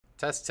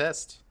Test,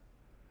 test.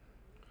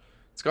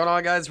 What's going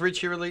on, guys?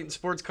 Rich here, Layton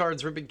Sports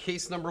Cards, ripping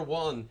case number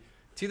 1.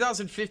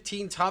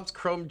 2015 Topps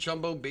Chrome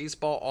Jumbo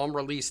Baseball on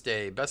release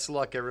day. Best of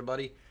luck,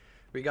 everybody.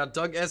 We got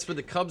Doug S. with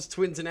the Cubs,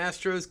 Twins, and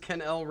Astros. Ken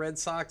L. Red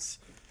Sox.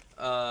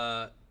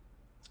 Hidekazu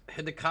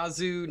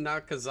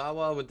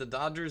Nakazawa with the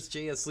Dodgers.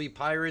 J.S. Lee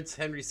Pirates.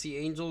 Henry C.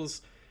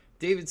 Angels.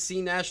 David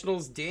C.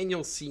 Nationals.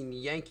 Daniel C.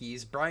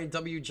 Yankees. Brian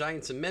W.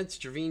 Giants and Mets.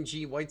 Javine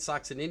G. White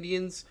Sox and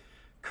Indians.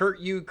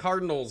 Kurt U.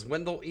 Cardinals.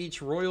 Wendell H.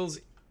 Royals,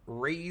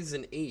 Rays,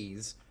 and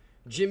A's.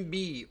 Jim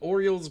B.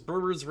 Orioles,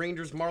 Brewers,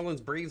 Rangers,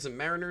 Marlins, Braves, and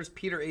Mariners.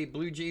 Peter A.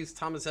 Blue Jays.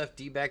 Thomas F.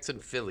 D-backs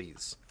and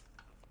Phillies.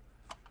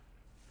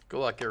 Good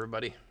luck,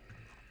 everybody.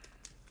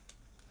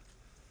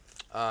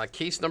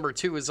 Case number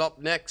 2 is up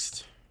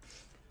next.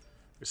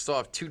 We still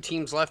have 2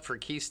 teams left for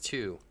case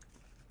 2.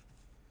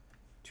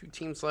 2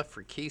 teams left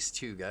for case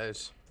 2,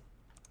 guys.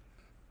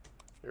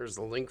 There's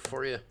the link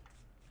for you.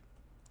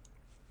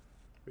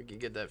 We could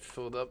get that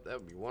filled up. That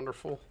would be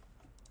wonderful.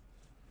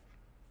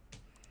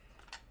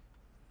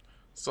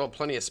 Still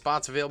plenty of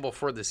spots available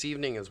for this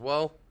evening as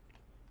well.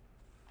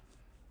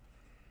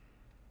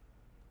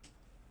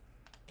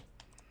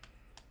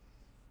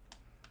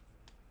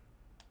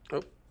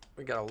 Oh,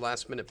 we got a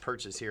last minute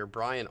purchase here.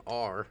 Brian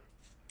R.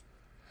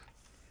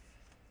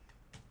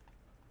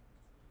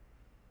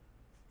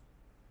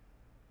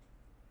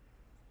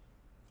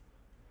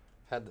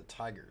 Had the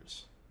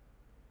Tigers.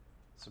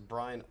 So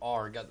Brian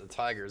R. got the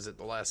Tigers at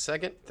the last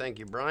second. Thank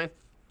you, Brian.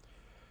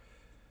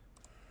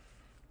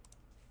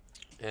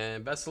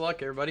 And best of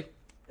luck, everybody.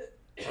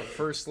 Our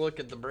first look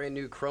at the brand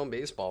new Chrome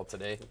Baseball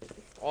today.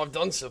 All I've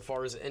done so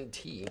far is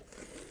NT.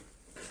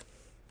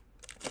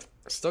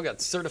 Still got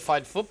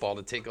certified football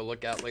to take a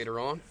look at later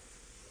on.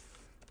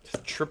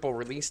 Just triple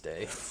release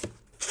day.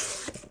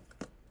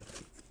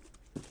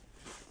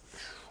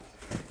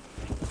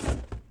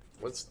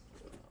 Let's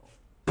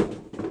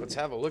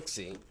have a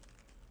look-see.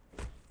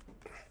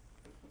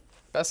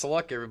 Best of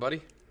luck,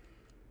 everybody.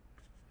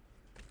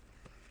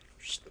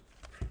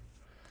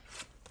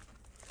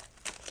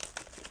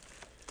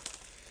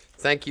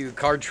 Thank you,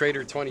 Card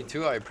Trader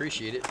 22. I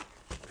appreciate it.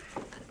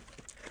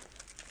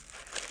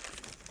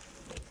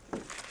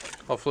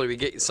 Hopefully we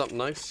get you something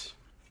nice.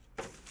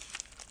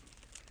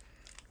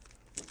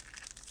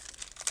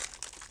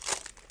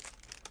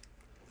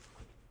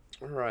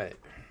 All right.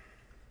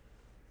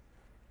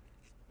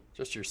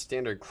 Just your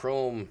standard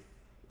Chrome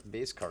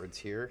base cards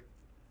here.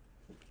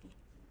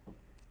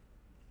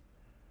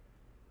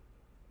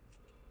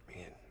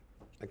 Man.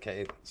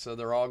 Okay, so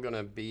they're all going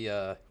to be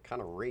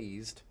kind of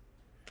raised.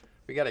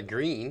 We got a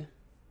green.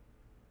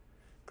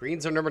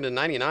 Greens are numbered to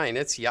 99.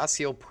 It's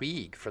Yasiel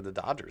Puig for the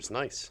Dodgers.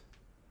 Nice.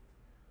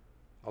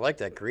 I like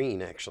that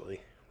green,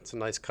 actually. It's a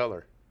nice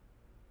color.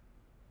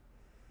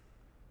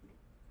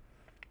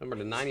 Number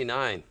to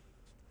 99.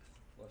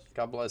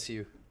 God bless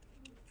you.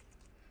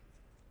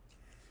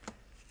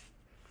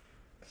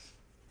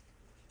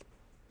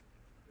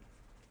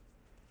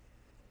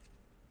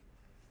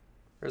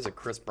 There's a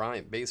Chris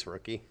Bryant base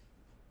rookie.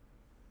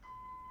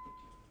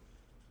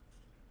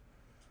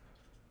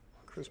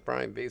 Chris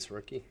Bryant base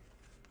rookie.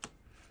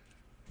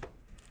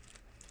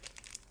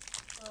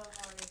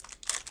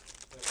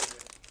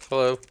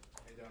 Hello. How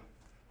you doing?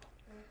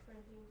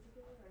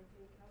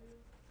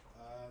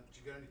 Did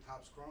you get any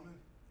Topps Chrome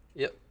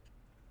in? Yep.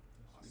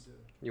 Awesome.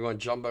 You want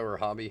jumbo or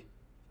hobby?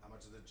 How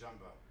much is the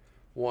jumbo?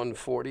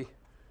 140.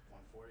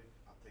 140?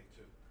 I'll take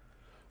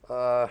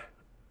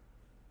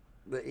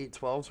 2. The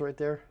 812s right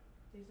there.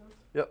 These ones?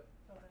 Yep.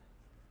 Okay.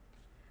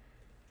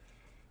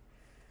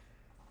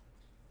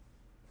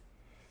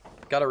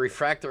 Got a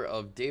refractor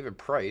of David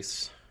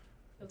Price.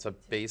 It's a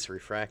base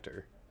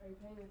refractor. Are you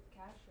paying with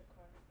cash or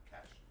card?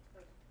 Cash.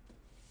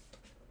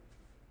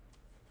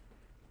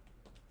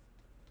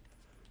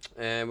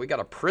 And we got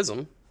a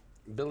prism.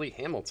 Billy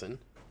Hamilton.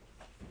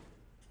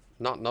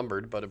 Not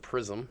numbered, but a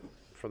prism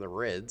for the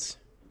Reds.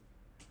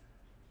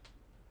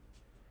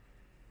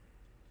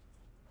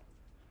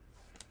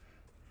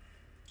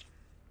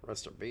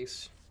 Rest are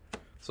base.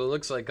 So it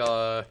looks like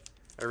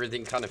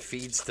everything kind of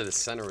feeds to the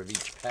center of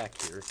each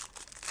pack here. You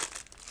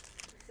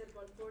said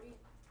 140?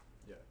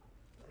 Yeah.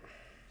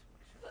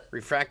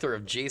 Refractor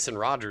of Jason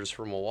Rogers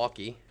from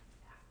Milwaukee.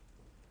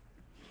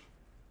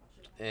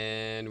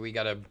 And we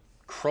got a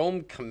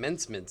Chrome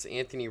Commencements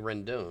Anthony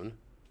Rendon.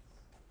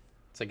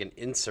 It's like an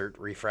insert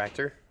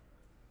refractor.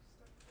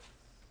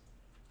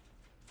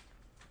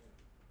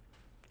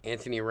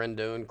 Anthony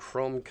Rendon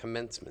Chrome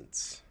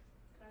Commencements.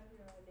 Can I have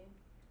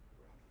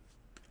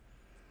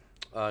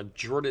your name?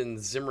 Jordan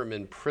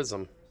Zimmerman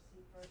Prism.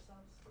 Receipt for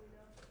ourselves, you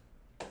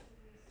know?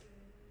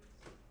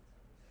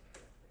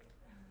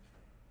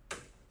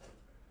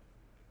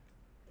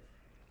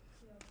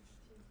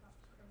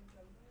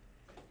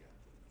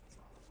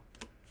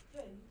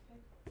 Yeah, you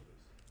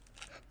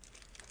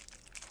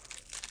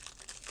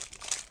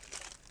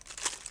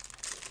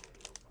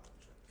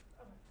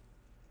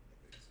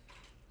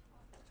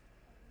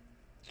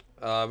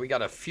can. We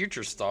got a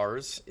Future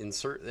Stars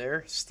insert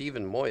there.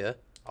 Steven Moya.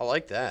 I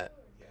like that.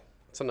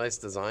 It's a nice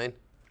design.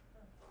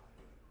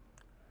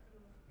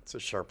 It's a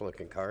sharp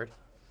looking card.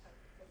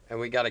 And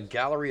we got a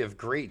Gallery of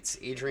Greats,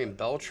 Adrian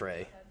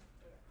Beltre.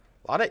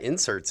 A lot of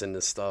inserts in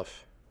this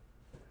stuff.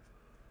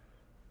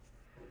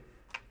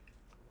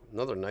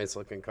 Another nice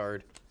looking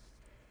card.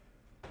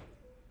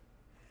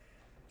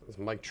 This is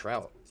Mike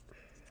Trout.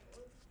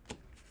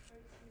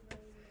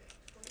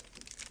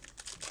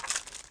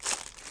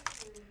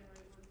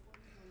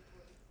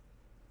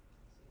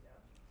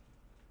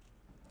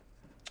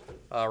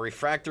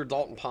 Refractor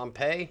Dalton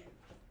Pompey.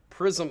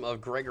 Prism of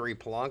Gregory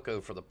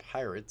Polanco for the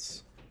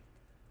Pirates.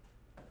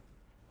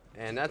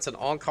 And that's an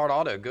on-card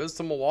auto. Goes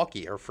to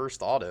Milwaukee, our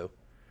first auto.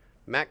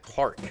 Matt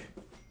Clark.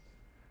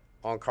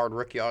 On-card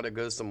rookie auto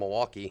goes to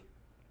Milwaukee.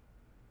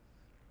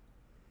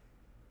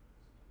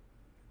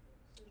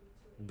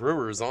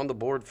 Brewers on the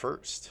board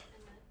first.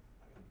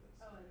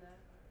 Oh, and that.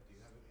 Do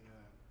you have any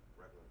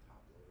regular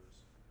top loaders?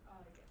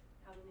 Yeah.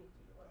 How many do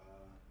you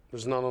want?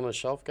 There's none on the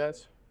shelf,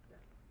 guys?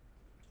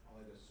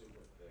 Only the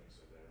super thick,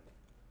 so they're.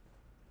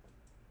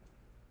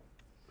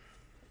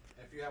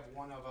 If you have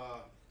one of I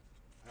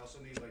also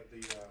need like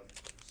the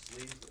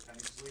sleeves, the penny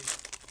sleeves.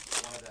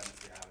 One of them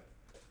if you have it.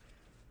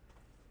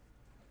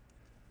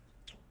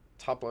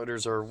 Top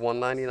loaders are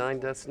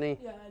 $1.99, Destiny.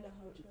 Yeah, I know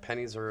how much.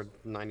 Pennies are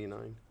 $99.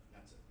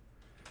 That's it.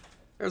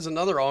 There's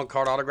another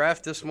on-card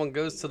autograph. This one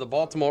goes to the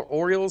Baltimore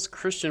Orioles,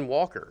 Christian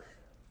Walker.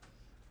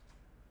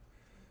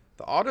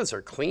 The autos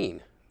are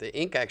clean. The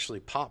ink actually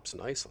pops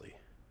nicely.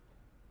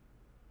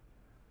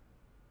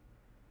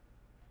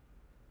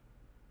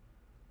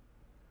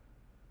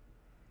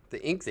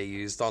 The ink they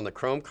used on the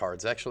chrome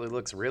cards actually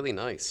looks really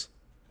nice.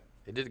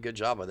 They did a good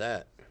job of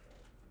that.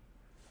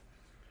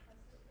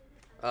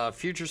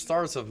 Future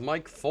Stars of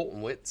Mike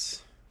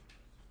Fultonwitz.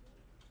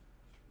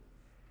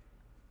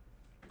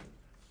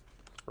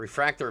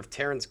 Refractor of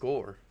Terrence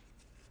Gore.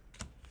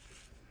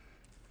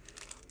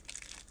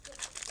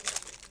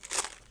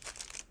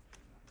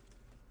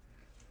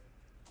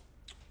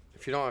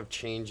 If you don't have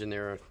change in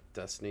there,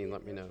 Destiny,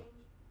 let me know.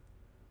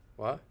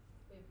 What?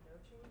 We have no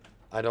change?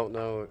 I don't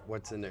know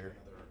what's in there.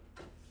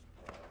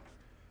 How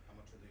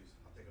much are these?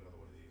 I'll take another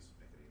one of these.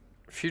 Make it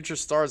even. Future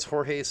Stars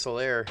Jorge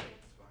Soler. It's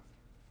fine.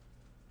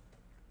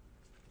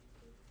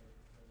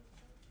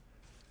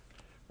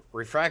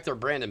 Refractor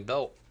Brandon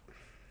Belt.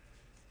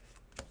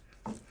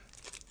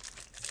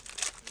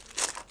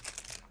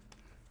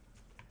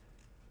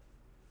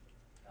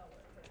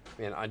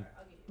 Man, I'm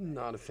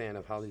not a fan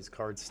of how these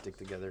cards stick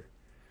together.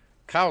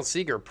 Kyle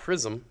Seager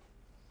Prism.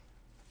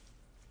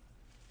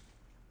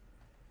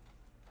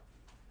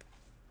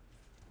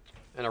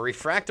 And a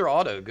refractor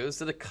auto goes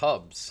to the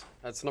Cubs.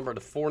 That's number to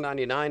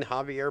 499,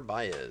 Javier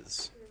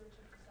Baez.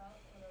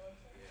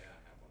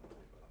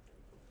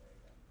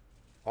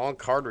 On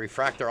card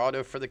refractor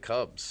auto for the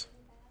Cubs.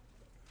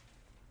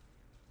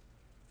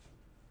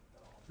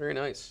 Very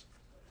nice.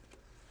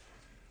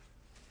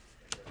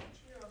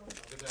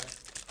 Good day.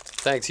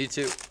 Thanks, you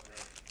too.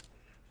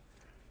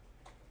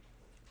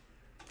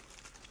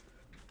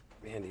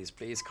 Man, these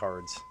base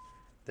cards.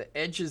 The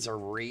edges are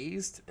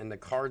raised and the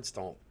cards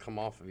don't come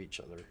off of each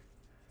other.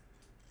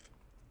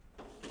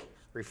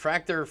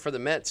 Refractor for the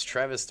Mets,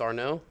 Travis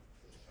d'Arnaud.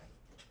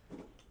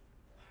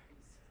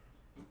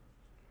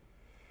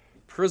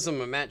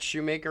 Prism of Matt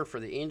Shoemaker for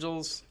the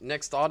Angels.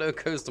 Next auto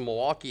goes to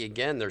Milwaukee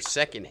again, their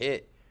second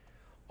hit.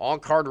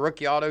 On-card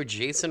rookie auto,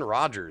 Jason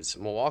Rogers.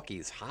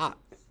 Milwaukee's hot.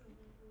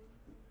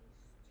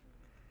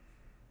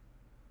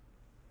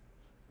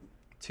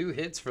 2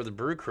 hits for the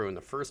Brew Crew in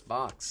the first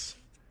box.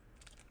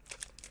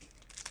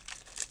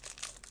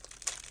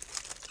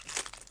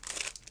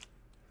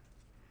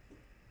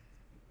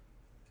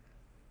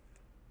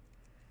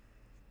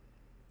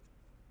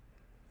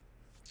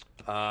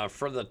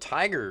 For the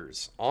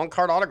Tigers,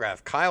 on-card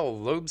autograph, Kyle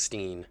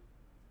Lobstein.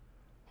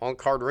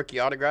 On-card rookie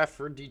autograph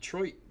for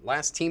Detroit.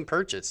 Last team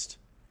purchased.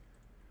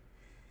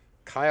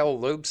 Kyle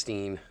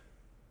Lobstein.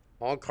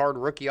 On-card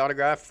rookie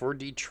autograph for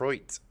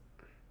Detroit.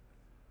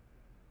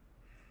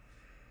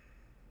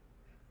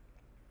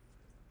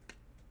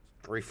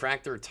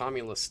 Refractor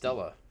Tommy La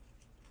Stella.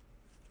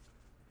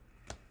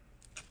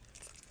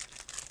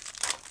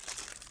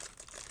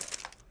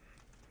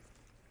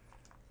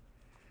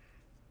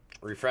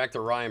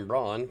 Refractor Ryan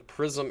Braun.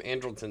 Prism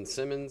Andrelton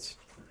Simmons.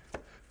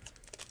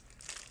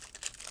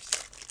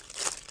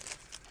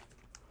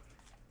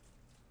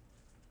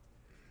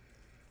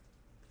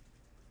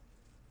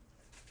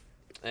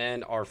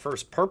 And our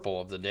first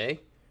purple of the day.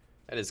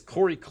 That is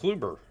Corey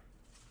Kluber.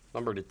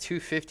 Number to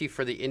 250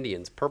 for the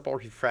Indians. Purple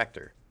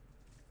refractor.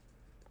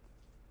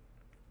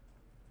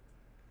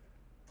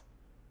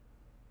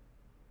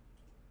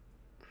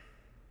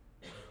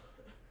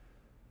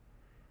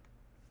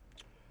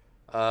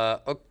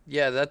 Oh,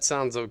 yeah, that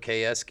sounds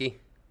okay, Esky.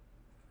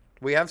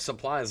 We have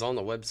supplies on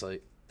the website.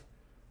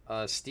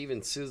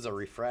 Steven Souza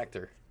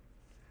refractor.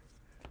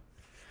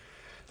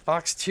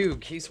 Box 2,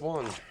 case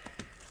 1.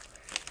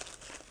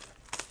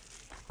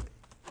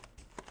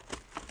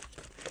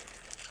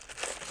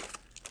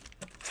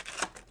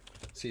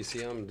 So you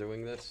see I'm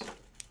doing this?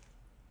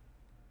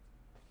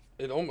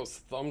 It almost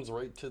thumbs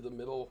right to the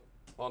middle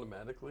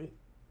automatically.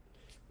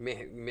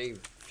 May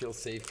feel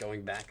safe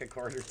going back a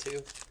card or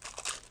two.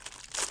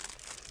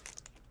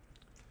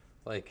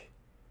 Like,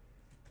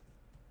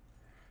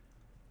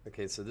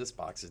 okay, so this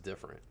box is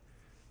different.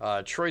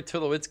 Troy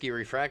Tulowitzki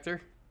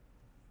refractor.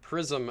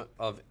 Prism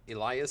of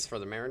Elias for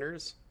the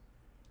Mariners.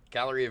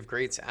 Gallery of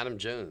Greats Adam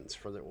Jones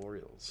for the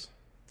Orioles.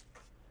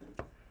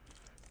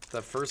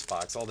 That first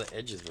box, all the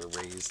edges were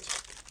raised.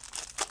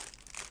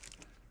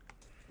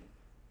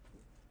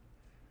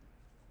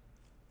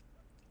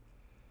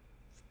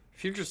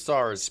 Future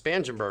Stars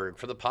Spangenberg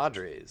for the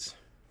Padres.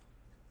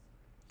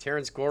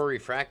 Terrence Gore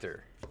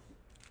refractor.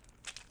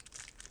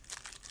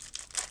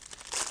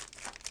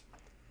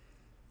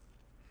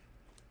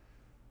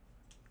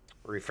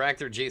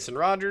 Refractor Jason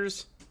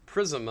Rogers.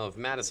 Prism of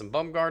Madison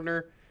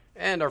Bumgarner.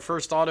 And our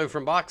first auto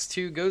from box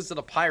 2 goes to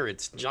the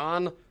Pirates,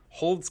 John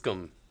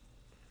Holdscomb.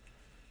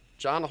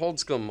 John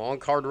Holdscomb,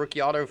 on-card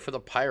rookie auto for the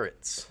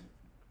Pirates.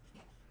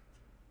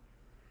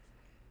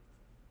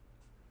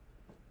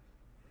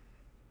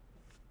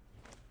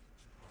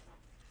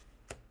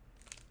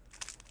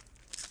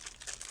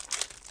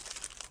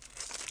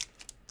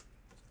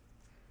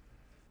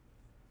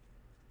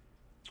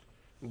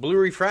 Blue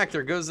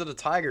refractor goes to the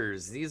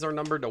Tigers. These are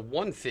numbered to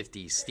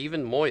 150.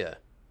 Steven Moya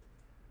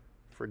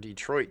for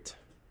Detroit.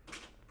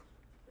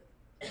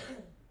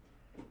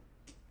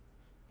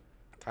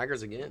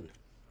 Tigers again.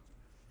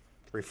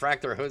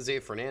 Refractor Jose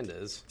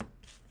Fernandez.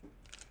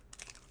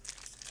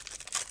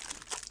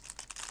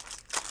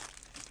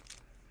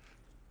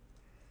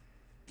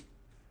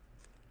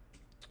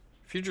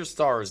 Future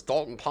Stars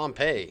Dalton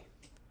Pompey.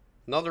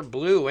 Another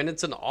blue, and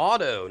it's an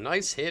auto.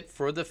 Nice hit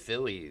for the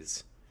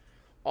Phillies.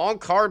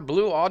 On-card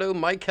blue auto,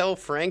 Maikel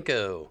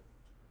Franco.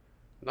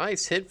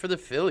 Nice hit for the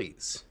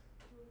Phillies.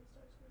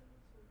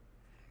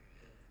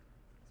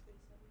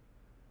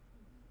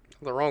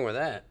 Nothing wrong with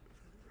that.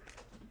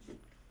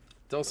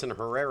 Delson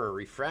Herrera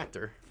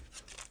refractor.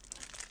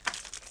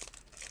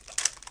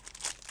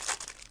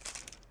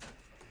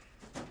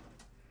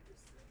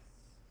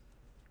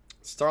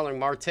 Starling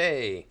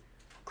Marte.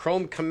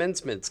 Chrome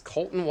Commencements,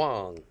 Colton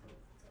Wong.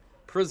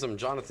 Prism,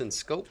 Jonathan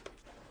Scope.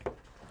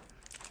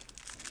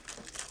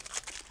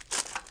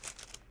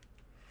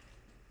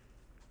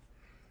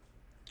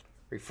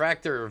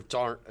 Refractor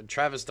of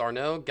Travis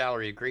d'Arnaud,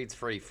 Gallery of Greats,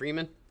 Freddie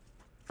Freeman.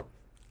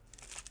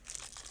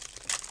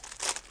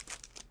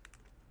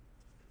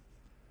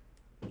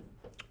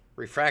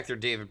 Refractor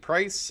David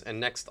Price, and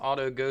next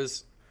auto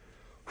goes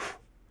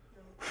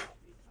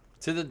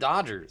to the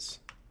Dodgers.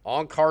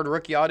 On-card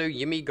rookie auto,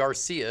 Yimi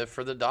Garcia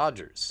for the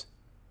Dodgers.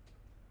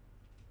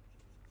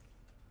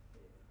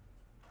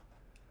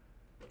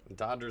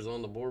 Dodgers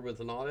on the board with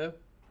an auto.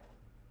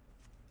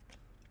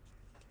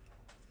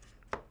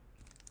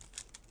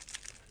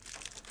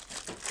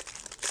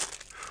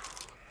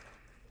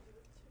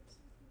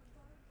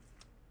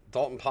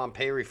 Dalton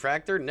Pompey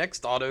refractor.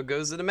 Next auto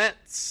goes to the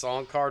Mets.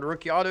 On-card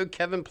rookie auto,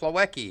 Kevin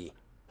Plawecki.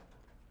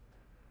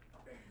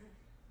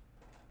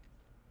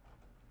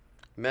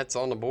 Mets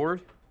on the board.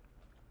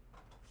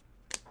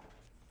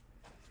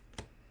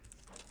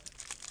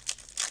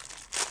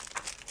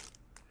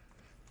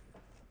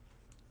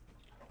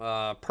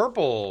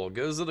 Purple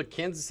goes to the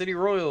Kansas City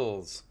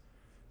Royals.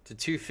 To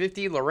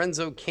 250,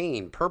 Lorenzo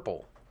Cain,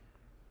 purple.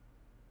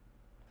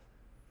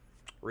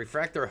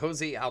 Refractor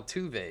Jose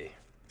Altuve.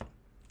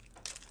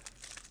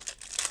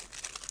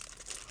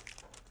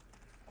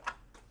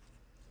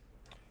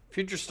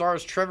 Future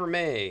Stars Trevor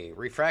May.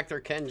 Refractor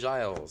Ken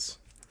Giles.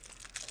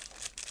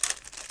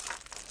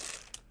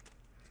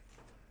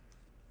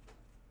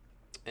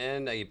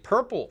 And a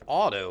purple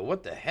auto.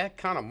 What the heck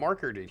kind of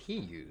marker did he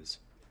use?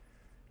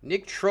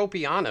 Nick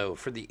Tropiano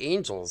for the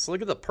Angels.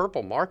 Look at the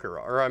purple marker.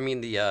 Or, I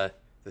mean, the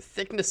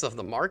thickness of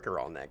the marker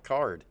on that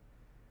card.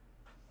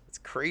 It's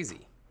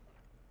crazy.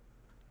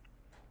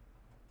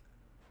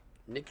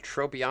 Nick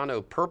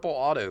Tropiano, purple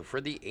auto for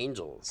the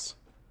Angels.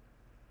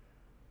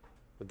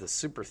 With the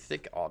super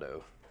thick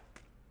auto.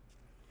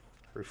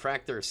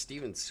 Refractor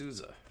Steven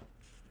Souza.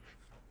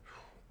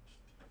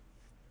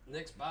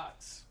 Next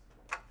box.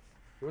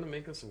 You want to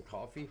make us some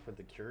coffee with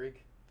the Keurig?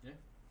 Yeah.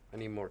 I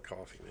need more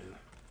coffee, man.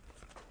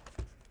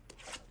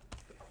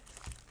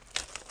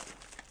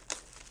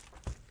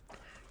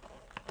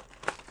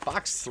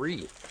 Box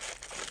 3.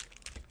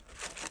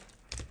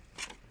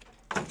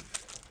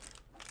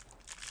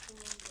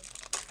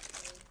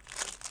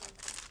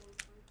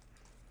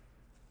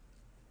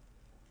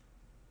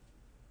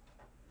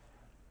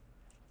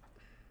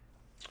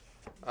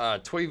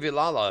 Toy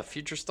Vilala,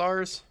 Future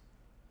Stars.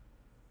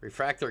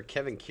 Refractor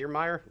Kevin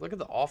Kiermaier. Look at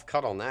the off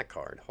cut on that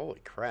card. Holy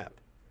crap.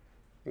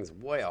 Thing's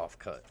way off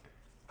cut.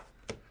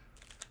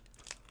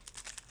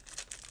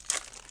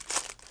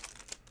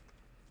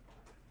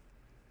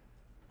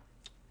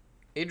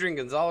 Adrian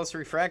Gonzalez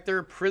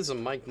refractor.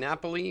 Prism Mike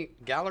Napoli.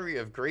 Gallery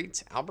of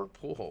Greats Albert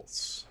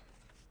Pujols.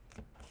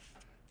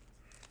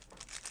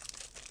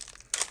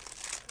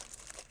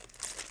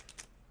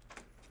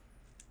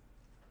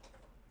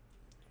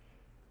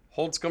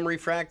 Holdscomb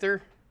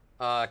refractor.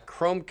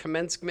 Chrome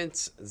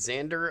Commencements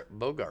Xander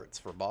Bogaerts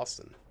for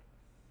Boston.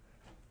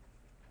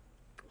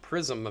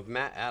 Prism of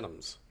Matt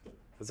Adams.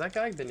 Has that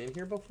guy been in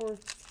here before?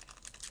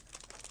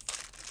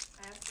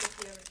 I asked if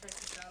he ever checked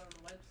this out on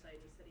the website.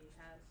 He said he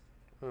has.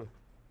 Huh.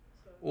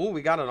 So, Oh,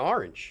 we got an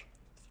orange.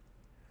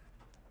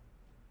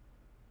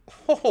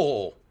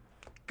 Oh,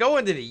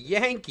 going to the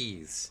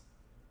Yankees.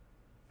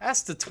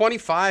 That's the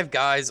 25,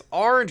 guys.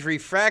 Orange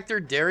refractor,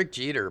 Derek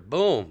Jeter.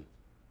 Boom.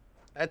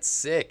 That's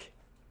sick.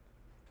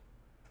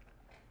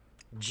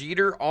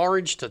 Jeter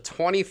orange to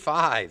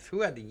 25.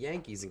 Who had the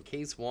Yankees in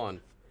case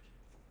 1?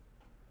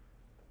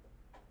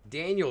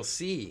 Daniel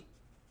C.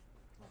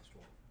 Last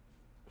one.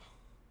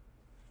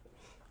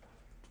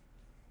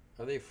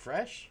 Are they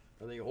fresh?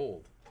 Are they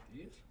old?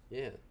 These?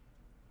 Yeah. They're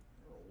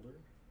older.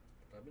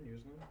 I've been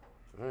using them.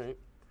 All right.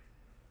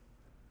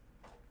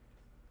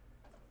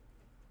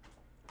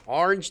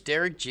 Orange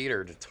Derek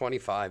Jeter to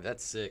 25.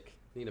 That's sick.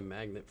 Need a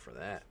magnet for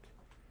that.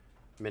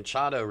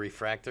 Machado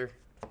refractor.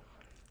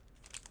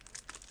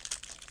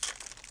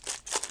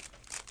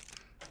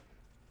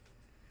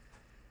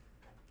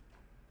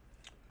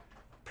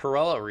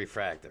 Perella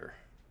refractor.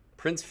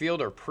 Prince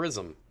Fielder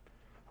Prism.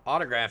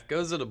 Autograph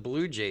goes to the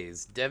Blue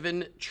Jays.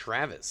 Devin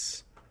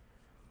Travis.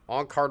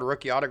 On-card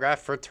rookie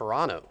autograph for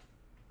Toronto.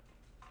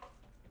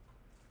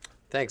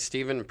 Thanks,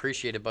 Steven.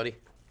 Appreciate it, buddy.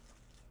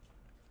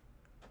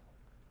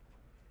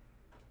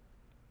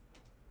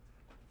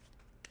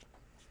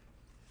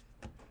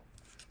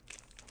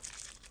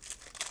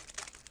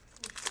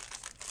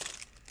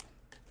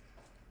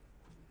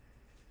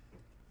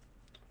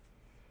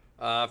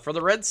 For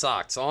the Red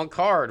Sox, on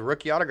card,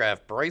 rookie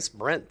autograph, Bryce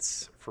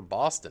Brents for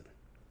Boston.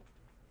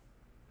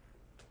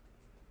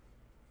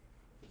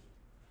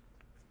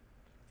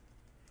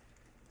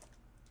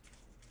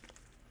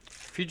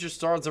 Future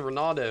Stars of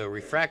Ronaldo,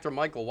 refractor,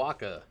 Michael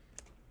Wacha.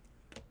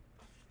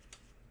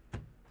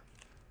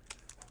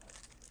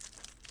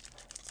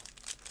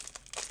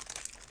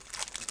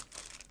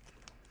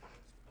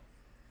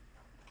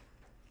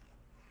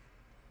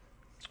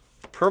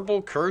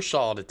 Purple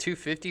Kershaw to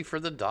 250 for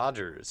the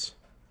Dodgers.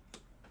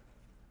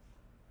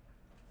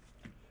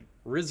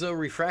 Rizzo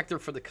refractor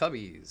for the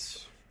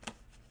Cubbies.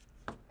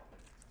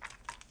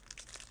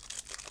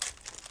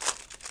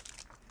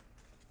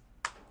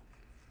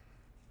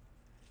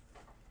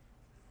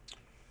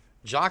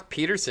 Jock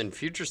Peterson,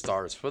 Future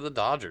Stars for the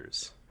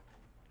Dodgers.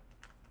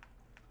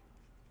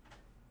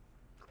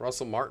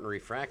 Russell Martin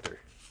refractor.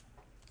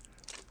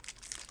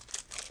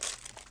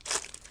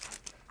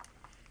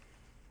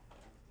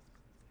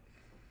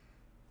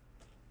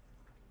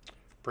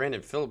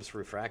 Brandon Phillips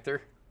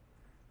refractor.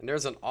 And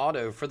there's an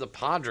auto for the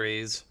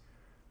Padres.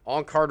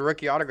 On-card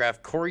rookie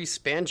autograph, Corey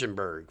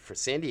Spangenberg for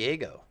San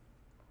Diego.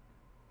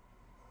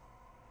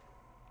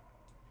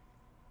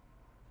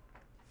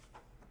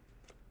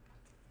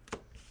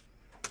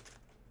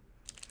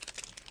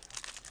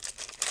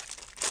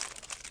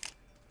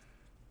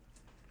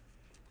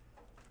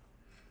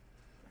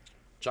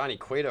 Johnny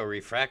Cueto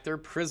refractor,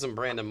 Prism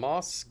Brandon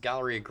Moss,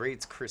 Gallery of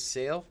Greats Chris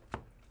Sale.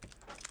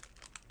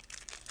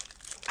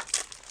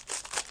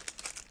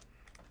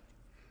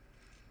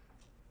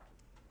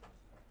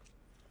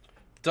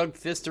 Doug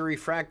Fister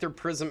refractor,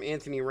 Prism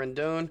Anthony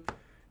Rendon.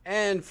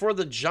 And for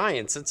the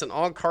Giants, it's an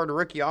on-card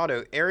rookie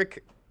auto,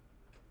 Eric,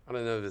 I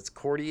don't know if it's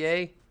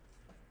Cordier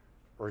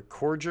or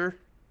Cordier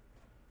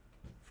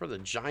for the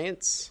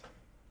Giants.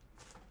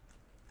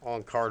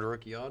 On-card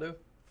rookie auto.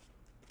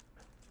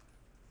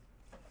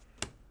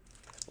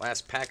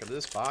 Last pack of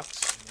this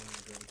box.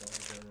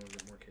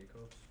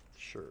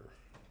 Sure.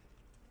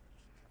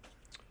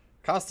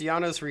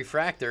 Castellanos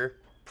refractor,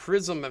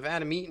 Prism of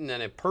Adam Eaton,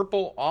 and a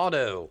purple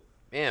auto.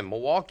 Man,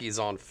 Milwaukee's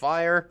on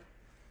fire.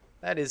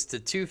 That is to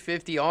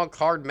 250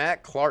 on-card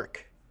Matt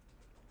Clark.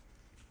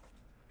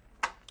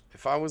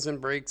 If I was in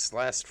breaks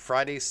last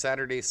Friday,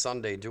 Saturday,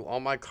 Sunday, do all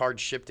my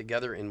cards ship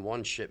together in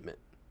one shipment?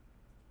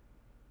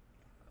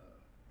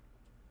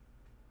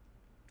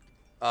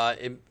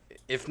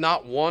 If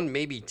not one,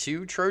 maybe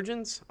two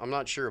Trojans. I'm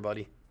not sure,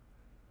 buddy.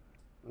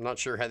 I'm not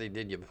sure how they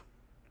did you.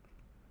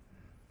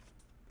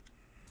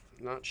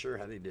 Not sure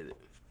how they did it.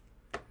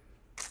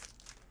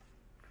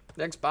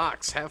 Next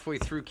box, halfway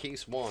through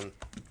case 1.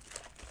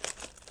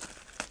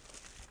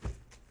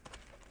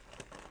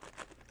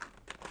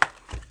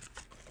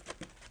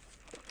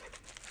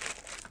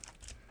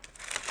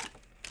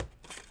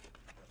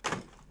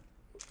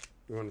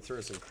 You want to throw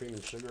some cream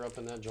and sugar up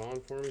in that,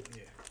 John, for me?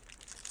 Yeah.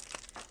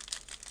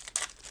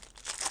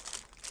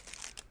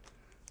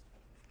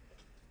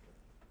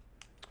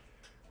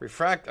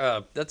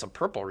 That's a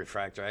purple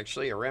refractor,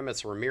 actually.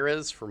 Aramis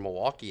Ramirez for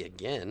Milwaukee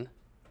again.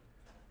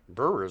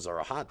 Brewers are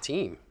a hot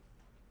team.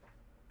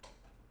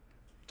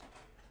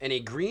 And a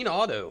green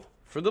auto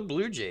for the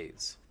Blue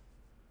Jays.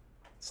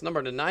 It's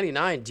number to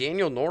 99,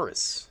 Daniel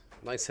Norris.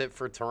 Nice hit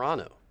for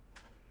Toronto.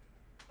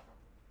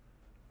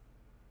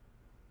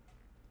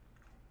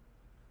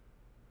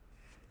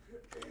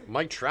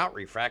 Mike Trout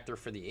refractor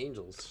for the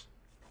Angels.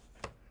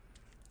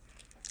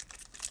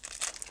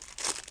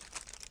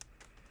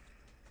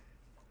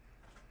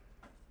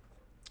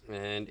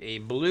 And a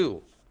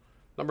blue,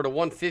 number to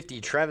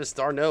 150, Travis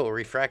d'Arnaud,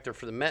 refractor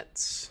for the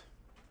Mets.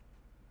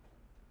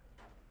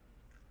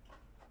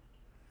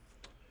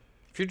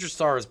 Future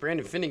Stars,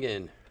 Brandon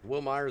Finnegan.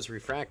 Will Myers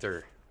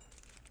refractor.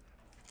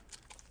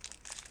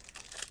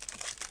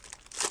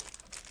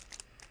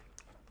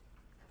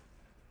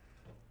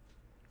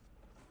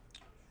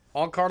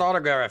 On-card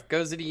autograph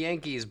goes to the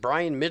Yankees,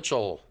 Brian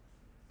Mitchell.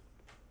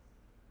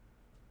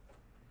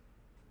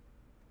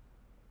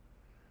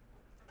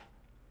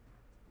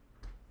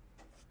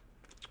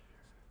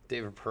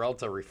 David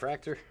Peralta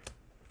refractor.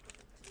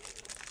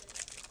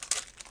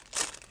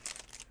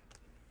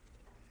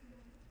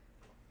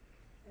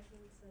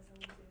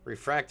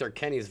 Refractor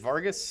Kenny's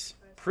Vargas.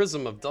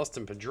 Prism of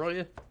Dustin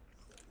Pedroia.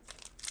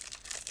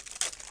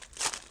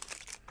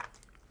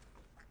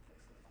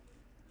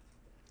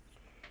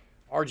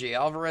 RJ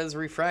Alvarez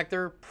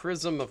refractor.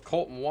 Prism of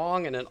Colton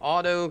Wong. And an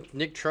auto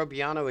Nick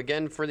Tropiano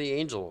again for the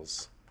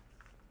Angels.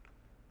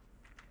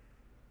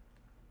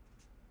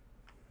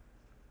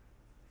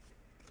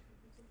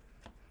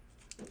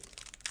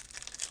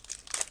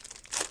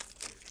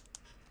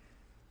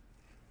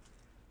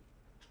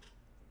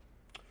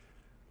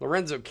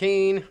 Lorenzo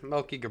Cain,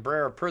 Melky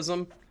Cabrera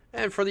Prism,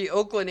 and for the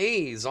Oakland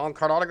A's,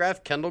 on-card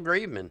autograph, Kendall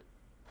Graveman.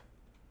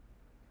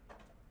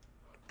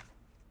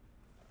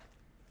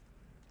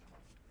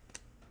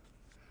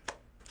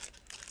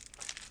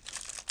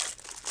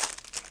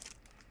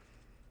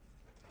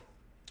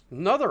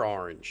 Another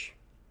orange.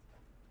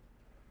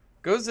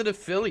 Goes to the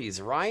Phillies,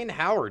 Ryan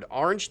Howard,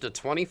 orange to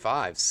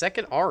 25.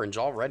 Second orange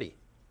already.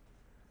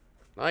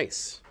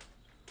 Nice.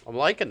 I'm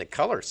liking the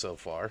color so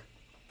far.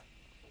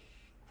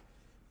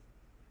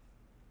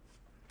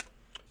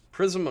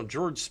 Prism of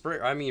George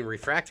Springer. I mean,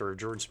 refractor of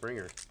George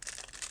Springer.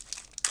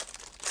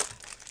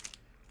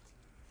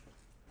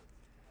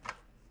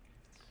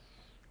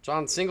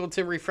 John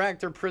Singleton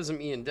refractor.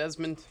 Prism Ian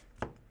Desmond.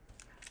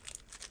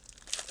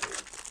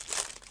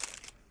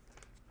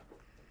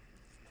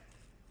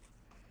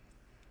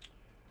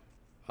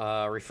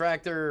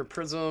 Refractor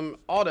Prism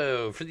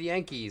auto for the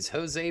Yankees.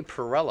 Jose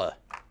Perella.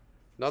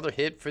 Another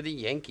hit for the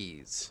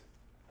Yankees.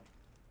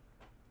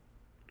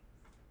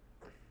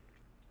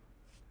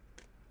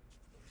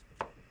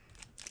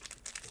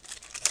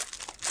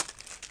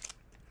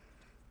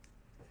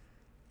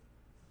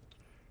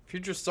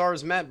 Future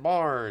Stars Matt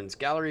Barnes,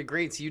 Gallery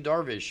Greats Yu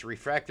Darvish,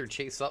 refractor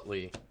Chase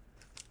Utley.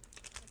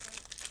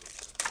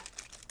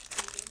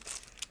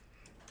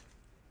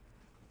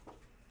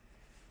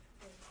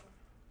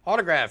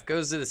 Autograph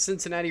goes to the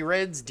Cincinnati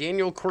Reds,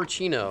 Daniel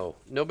Corchino.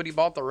 Nobody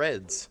bought the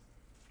Reds.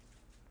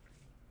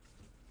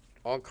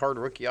 On-card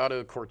rookie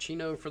auto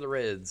Corchino for the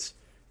Reds.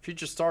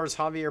 Future Stars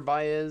Javier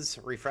Baez,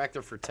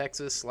 refractor for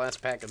Texas.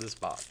 Last pack of this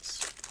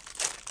box.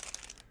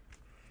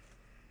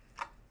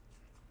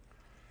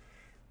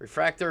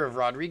 Refractor of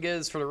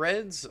Rodriguez for the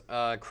Reds.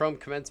 Chrome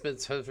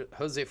Commencements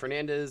Jose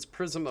Fernandez.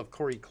 Prism of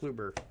Corey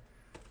Kluber.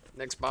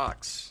 Next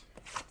box.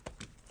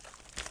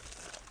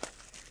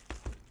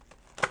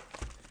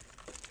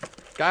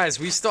 Guys,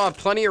 we still have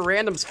plenty of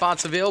random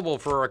spots available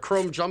for a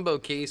Chrome Jumbo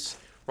case.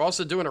 We're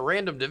also doing a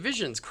Random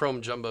Divisions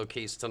Chrome Jumbo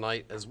case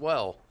tonight as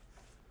well.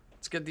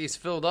 Let's get these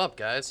filled up,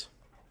 guys.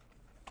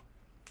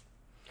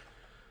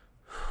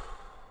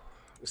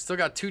 We still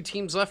got 2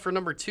 teams left for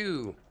number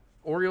 2.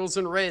 Orioles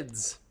and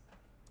Reds.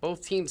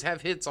 Both teams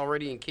have hits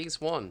already in case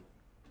 1.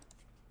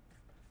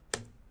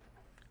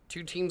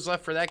 2 teams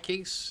left for that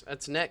case.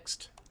 That's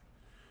next.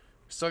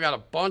 Still got a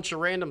bunch of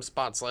random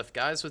spots left,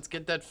 guys. Let's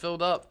get that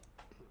filled up.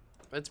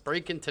 Let's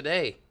break in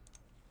today.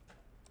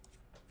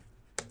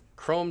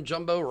 Chrome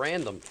Jumbo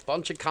Random.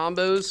 Bunch of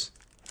combos.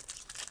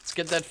 Let's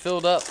get that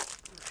filled up.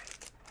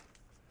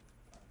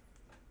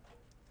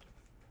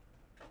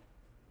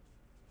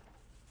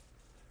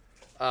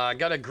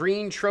 Got a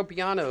green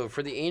Tropiano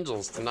for the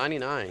Angels to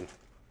 99.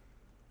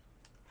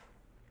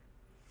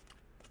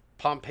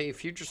 Pompey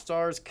Future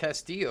Stars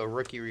Castillo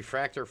rookie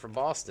refractor for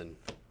Boston.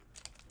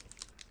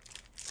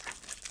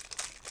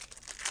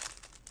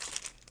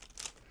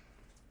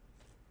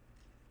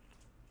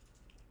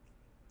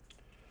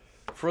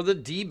 For the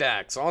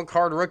D-backs,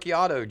 on-card rookie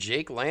auto,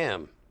 Jake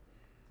Lamb.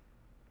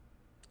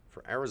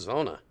 For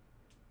Arizona.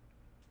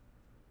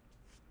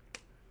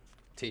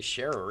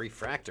 Teixeira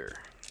refractor.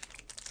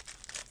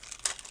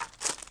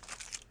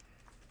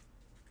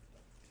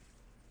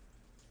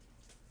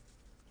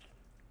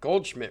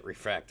 Goldschmidt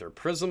refractor.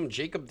 Prism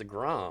Jacob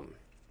deGrom.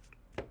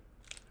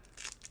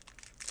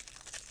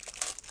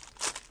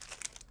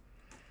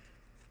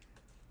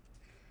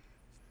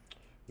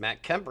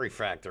 Matt Kemp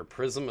refractor.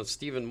 Prism of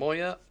Steven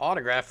Moya.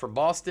 Autograph for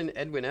Boston,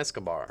 Edwin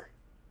Escobar.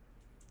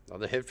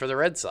 Another hit for the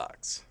Red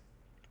Sox.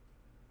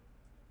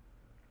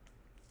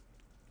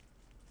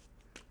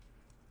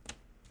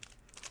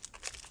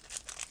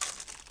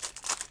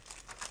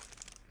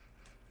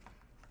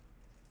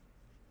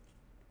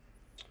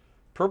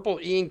 Purple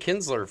Ian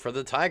Kinsler for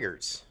the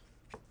Tigers.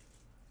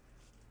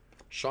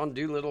 Sean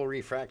Doolittle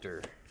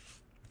refractor.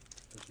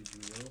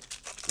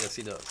 Yes,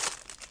 he does.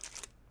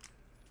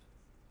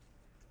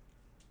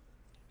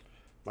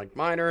 Mike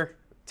Minor.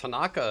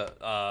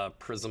 Tanaka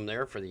prism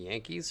there for the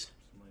Yankees.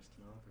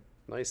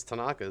 Nice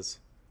Tanakas.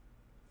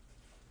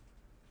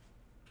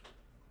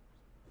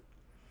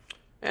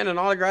 And an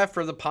autograph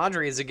for the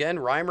Padres again,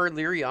 Reimer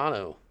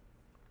Liriano.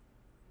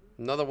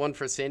 Another one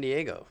for San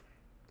Diego.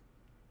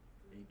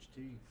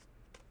 HT.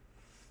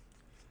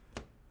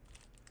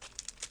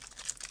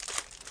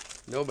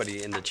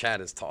 Nobody in the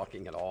chat is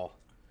talking at all.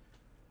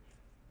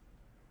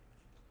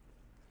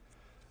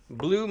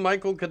 Blue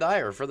Michael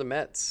Kadire for the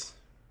Mets.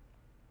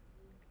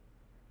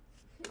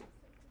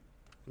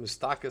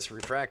 Moustakas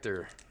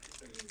Refractor.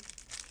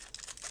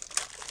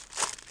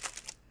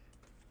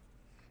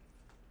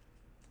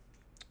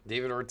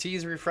 David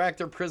Ortiz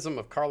Refractor Prism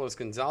of Carlos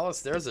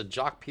Gonzalez. There's a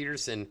Jock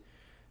Peterson.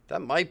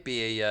 That might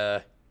be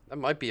a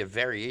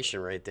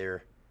variation right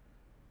there.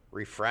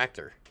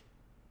 Refractor.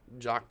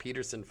 Jock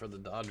Peterson for the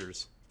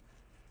Dodgers.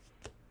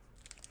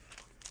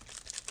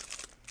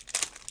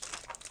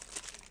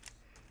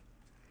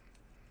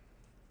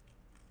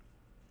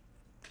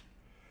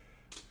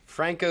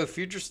 Franco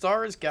Future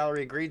Stars,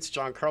 Gallery of Greats,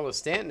 Giancarlo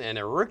Stanton, and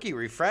a rookie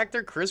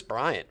refractor, Chris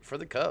Bryant for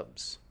the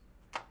Cubs.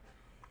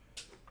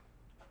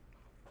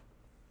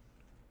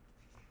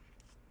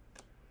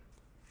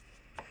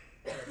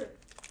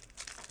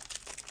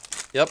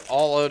 Yep,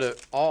 all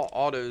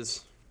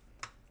autos.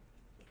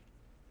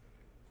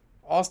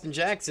 Austin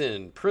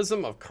Jackson,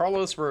 Prism of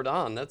Carlos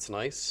Rodon. That's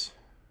nice.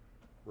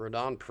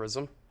 Rodon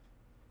Prism.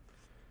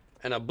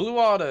 And a blue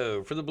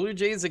auto for the Blue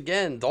Jays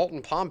again,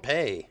 Dalton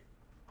Pompey.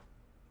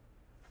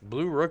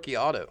 Blue rookie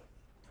auto.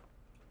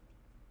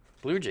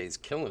 Blue Jays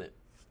killing it.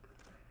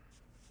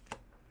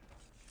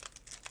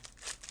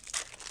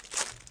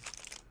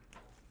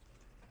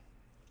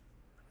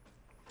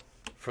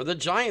 For the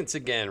Giants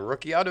again,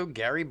 rookie auto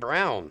Gary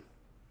Brown.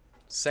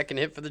 Second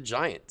hit for the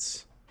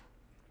Giants.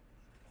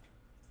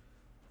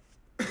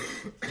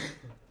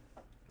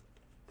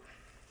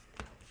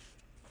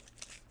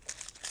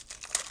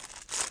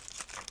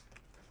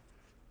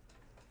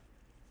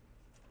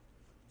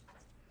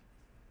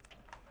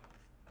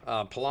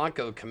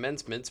 Polanco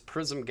commencements,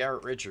 Prism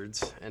Garrett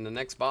Richards, and the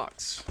next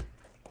box.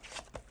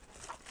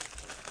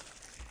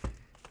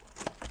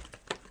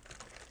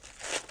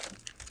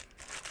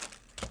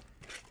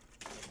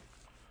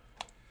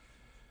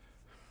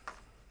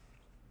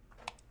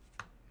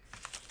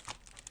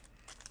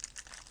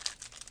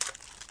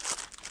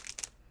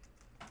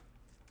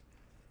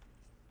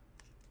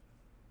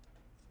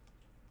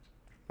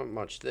 Not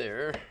much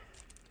there.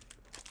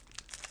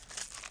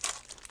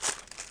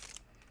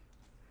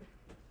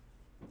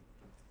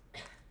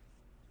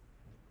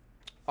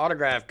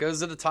 Autograph goes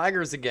to the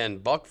Tigers again.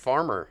 Buck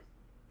Farmer.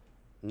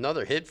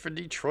 Another hit for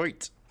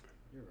Detroit.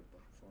 You're a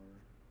Buck farmer.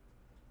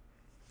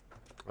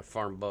 I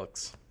farm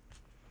bucks.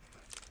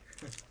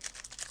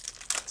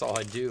 That's all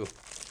I do.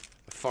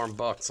 I farm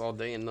bucks all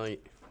day and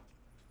night.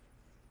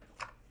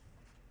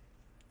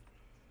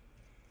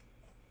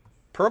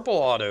 Purple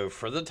auto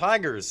for the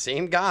Tigers.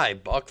 Same guy,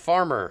 Buck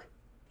Farmer.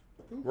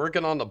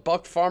 Working on the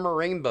Buck Farmer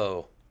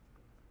Rainbow.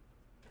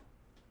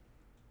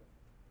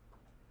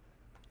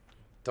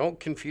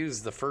 Don't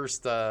confuse the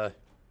first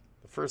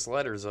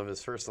letters of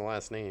his first and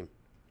last name.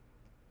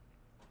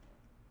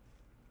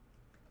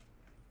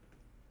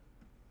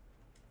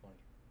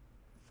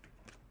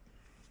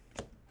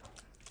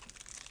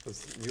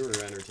 Funny. You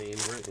were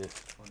entertained, weren't you?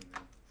 Funny,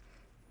 man.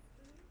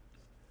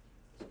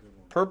 That's a good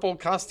one. Purple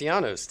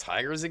Castellanos.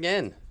 Tigers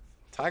again.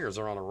 Tigers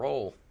are on a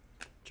roll.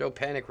 Joe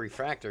Panic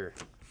Refractor.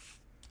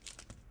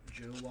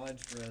 Joe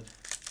Widespread.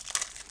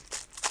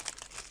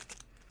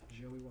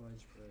 Joey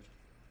Widespread.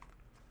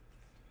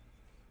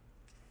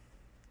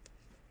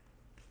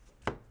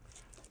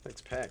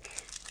 Next pack.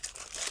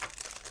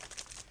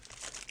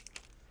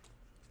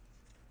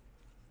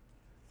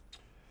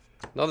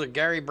 Another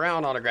Gary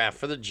Brown autograph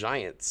for the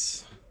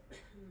Giants.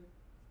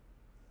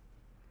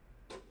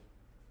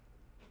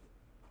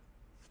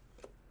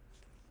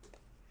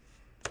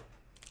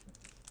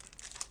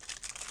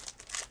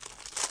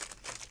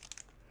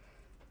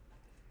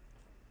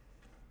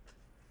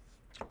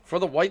 For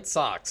the White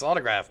Sox,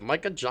 autograph,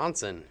 Micah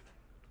Johnson.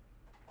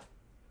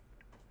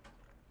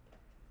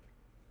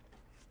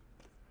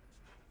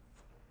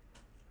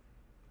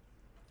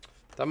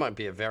 That might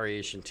be a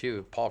variation too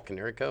of Paul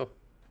Konerko.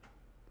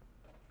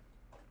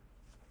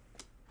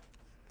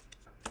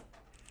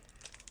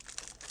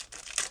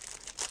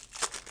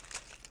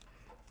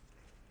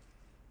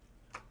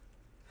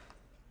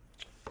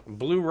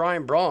 Blue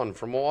Ryan Braun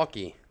from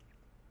Milwaukee.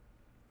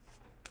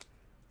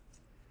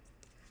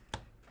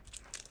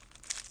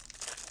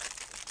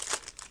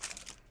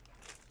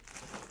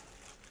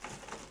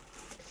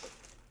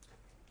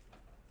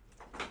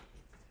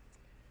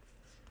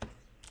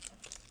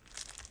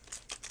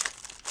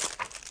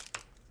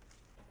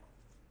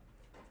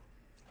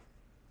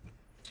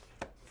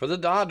 For the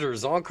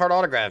Dodgers, on-card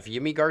autograph,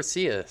 Yimi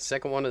Garcia.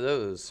 Second one of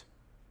those.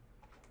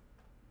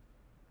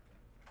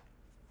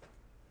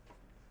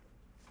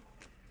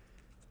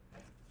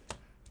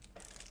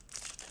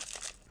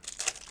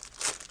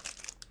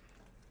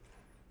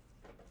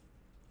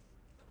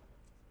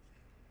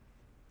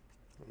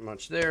 Not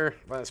much there.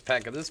 Last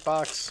pack of this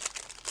box.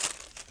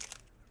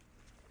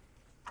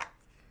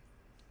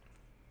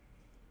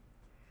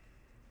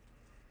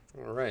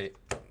 All right.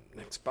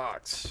 Next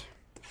box.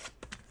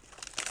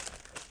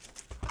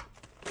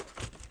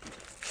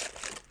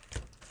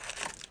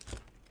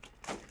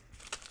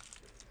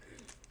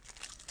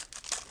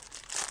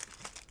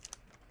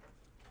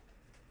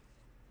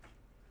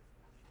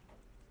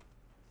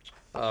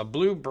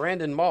 Blue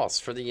Brandon Moss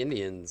for the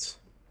Indians.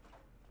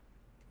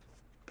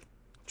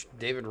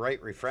 David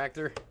Wright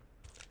refractor.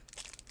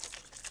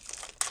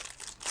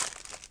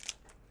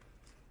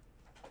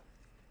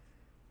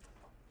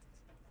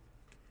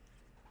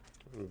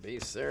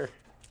 Base there.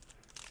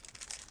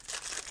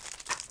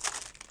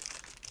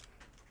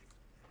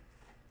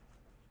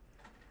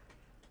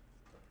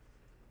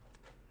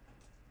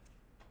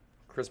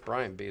 Chris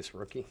Bryant base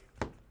rookie.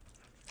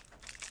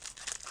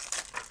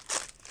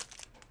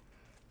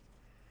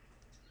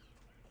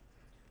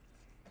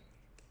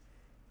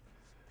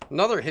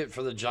 Another hit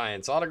for the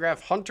Giants.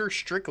 Autograph Hunter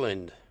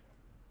Strickland.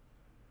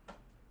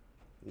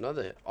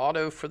 Another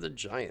auto for the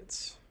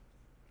Giants.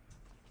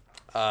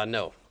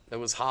 No. It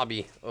was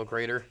Hobby, Oak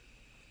Raider.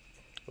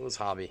 It was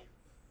Hobby.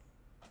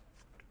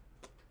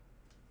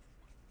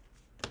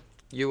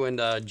 You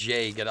and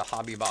Jay get a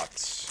Hobby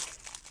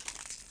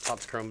box.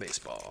 Topps Chrome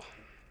Baseball.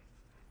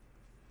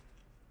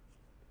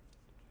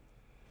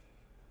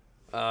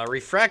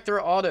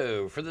 Refractor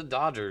auto for the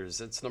Dodgers.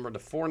 It's number to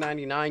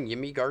 499,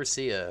 Yimi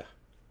Garcia.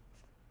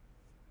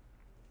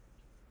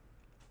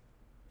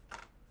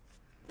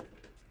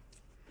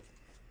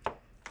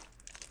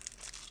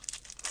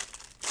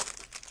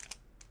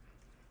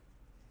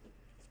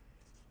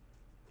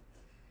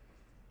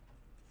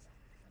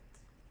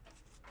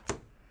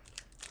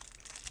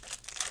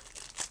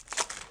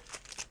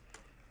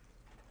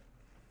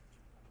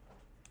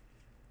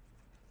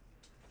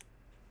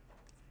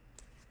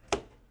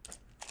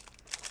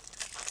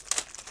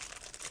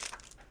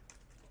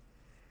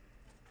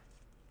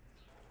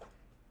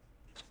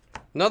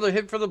 Another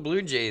hit for the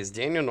Blue Jays,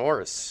 Daniel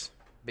Norris,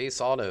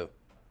 base auto.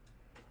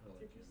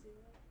 Did you see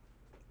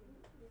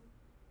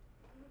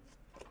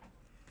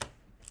that?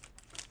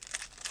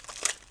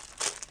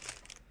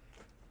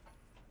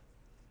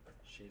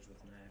 Shades with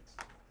Max.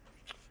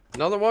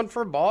 Another one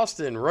for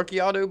Boston,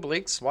 rookie auto,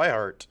 Blake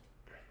Swihart.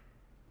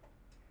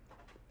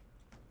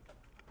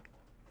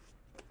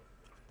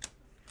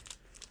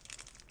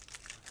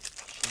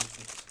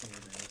 Shades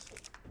with Max.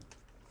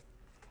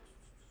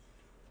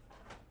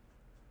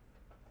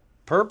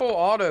 Purple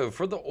auto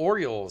for the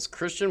Orioles,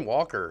 Christian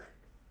Walker.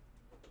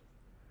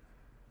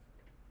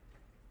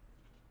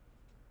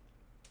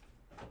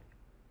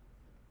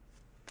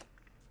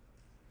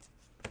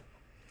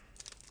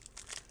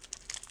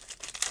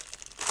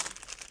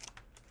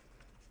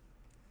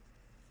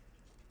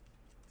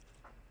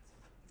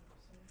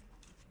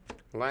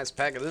 Last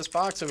pack of this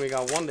box, and we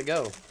got one to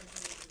go.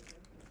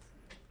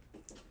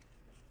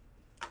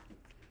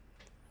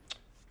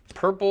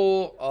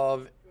 Purple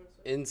of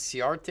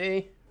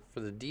Inciarte for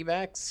the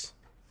D-backs.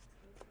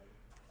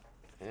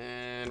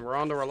 And we're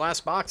on to our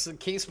last box of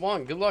case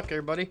one. Good luck,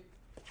 everybody.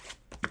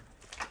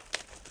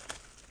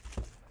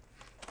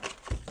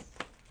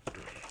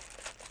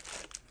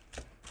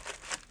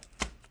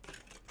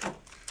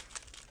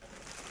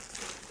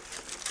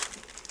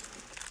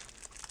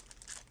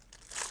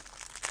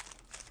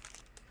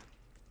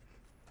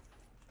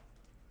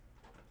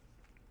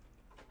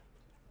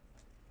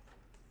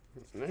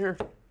 There.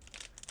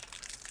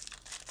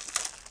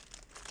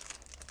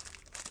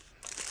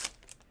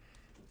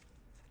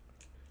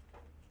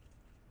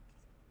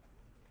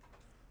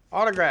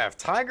 Autograph,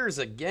 Tigers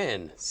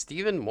again,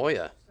 Steven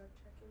Moya.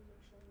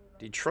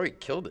 Detroit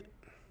killed it.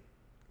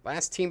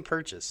 Last team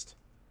purchased.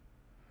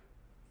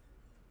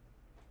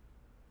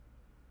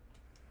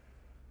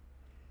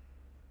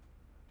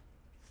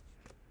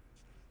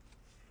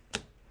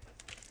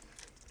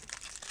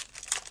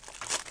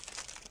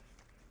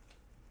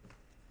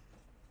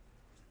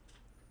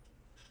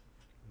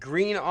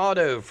 Green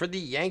auto for the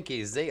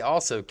Yankees. They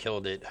also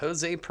killed it.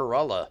 Jose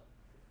Perella.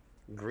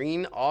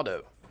 Green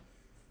auto.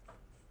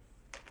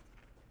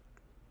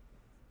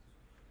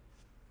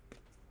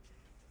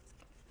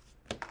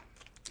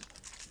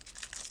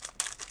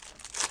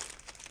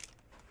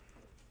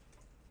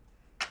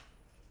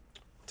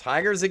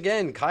 Tigers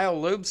again, Kyle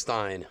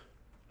Lobstein.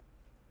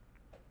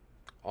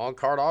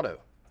 On-card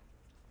auto.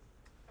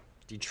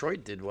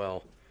 Detroit did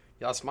well.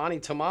 Yasmani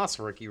Tomas,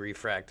 rookie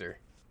refractor.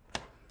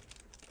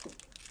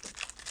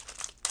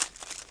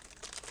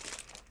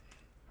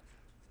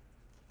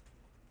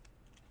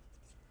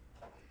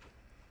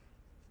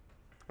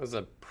 That was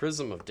a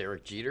prism of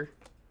Derek Jeter.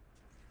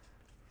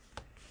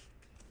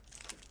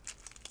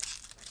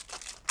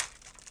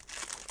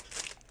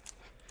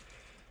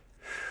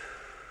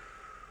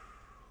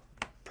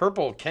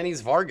 Purple,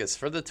 Kenny's Vargas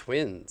for the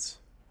Twins.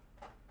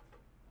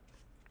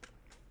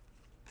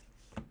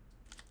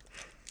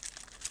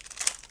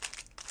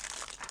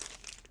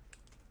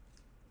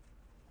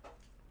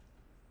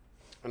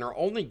 And our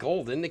only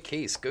gold in the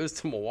case goes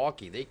to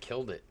Milwaukee. They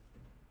killed it.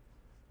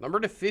 Number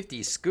to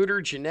 50,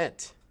 Scooter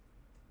Gennett.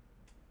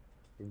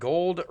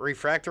 Gold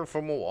refractor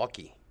from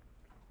Milwaukee.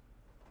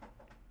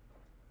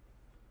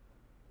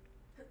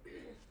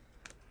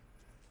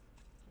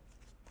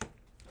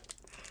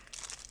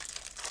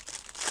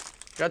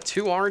 Got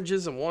 2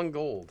 oranges and 1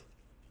 gold.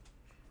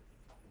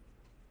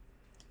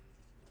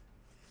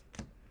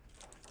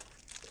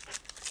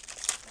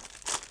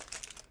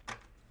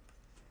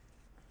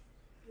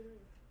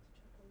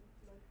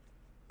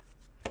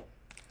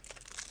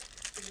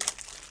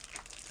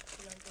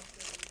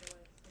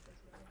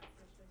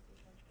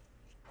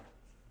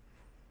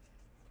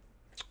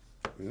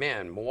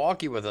 Man,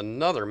 Milwaukee with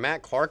another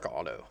Matt Clark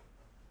auto.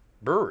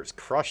 Brewers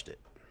crushed it.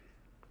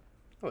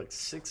 Like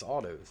 6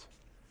 autos.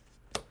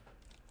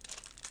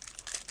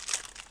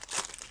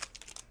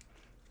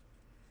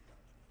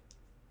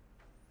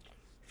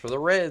 For the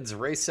Reds,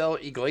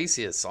 Raisel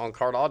Iglesias on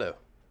card auto.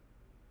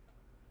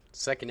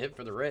 Second hit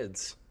for the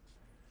Reds.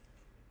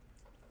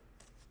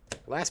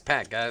 Last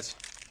pack, guys.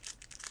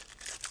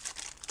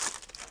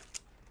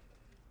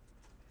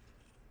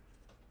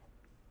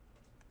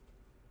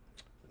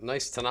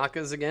 Nice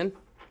Tanakas again.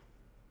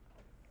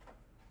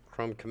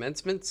 Chrome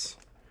commencements.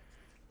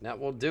 That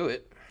will do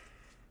it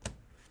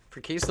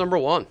for case number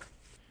 1.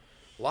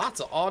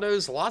 Lots of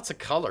autos, lots of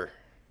color.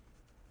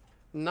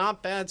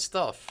 Not bad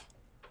stuff.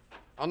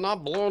 I'm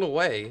not blown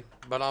away,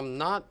 but I'm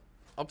not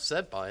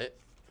upset by it.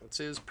 I'd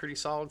say it's pretty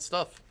solid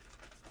stuff.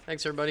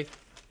 Thanks, everybody.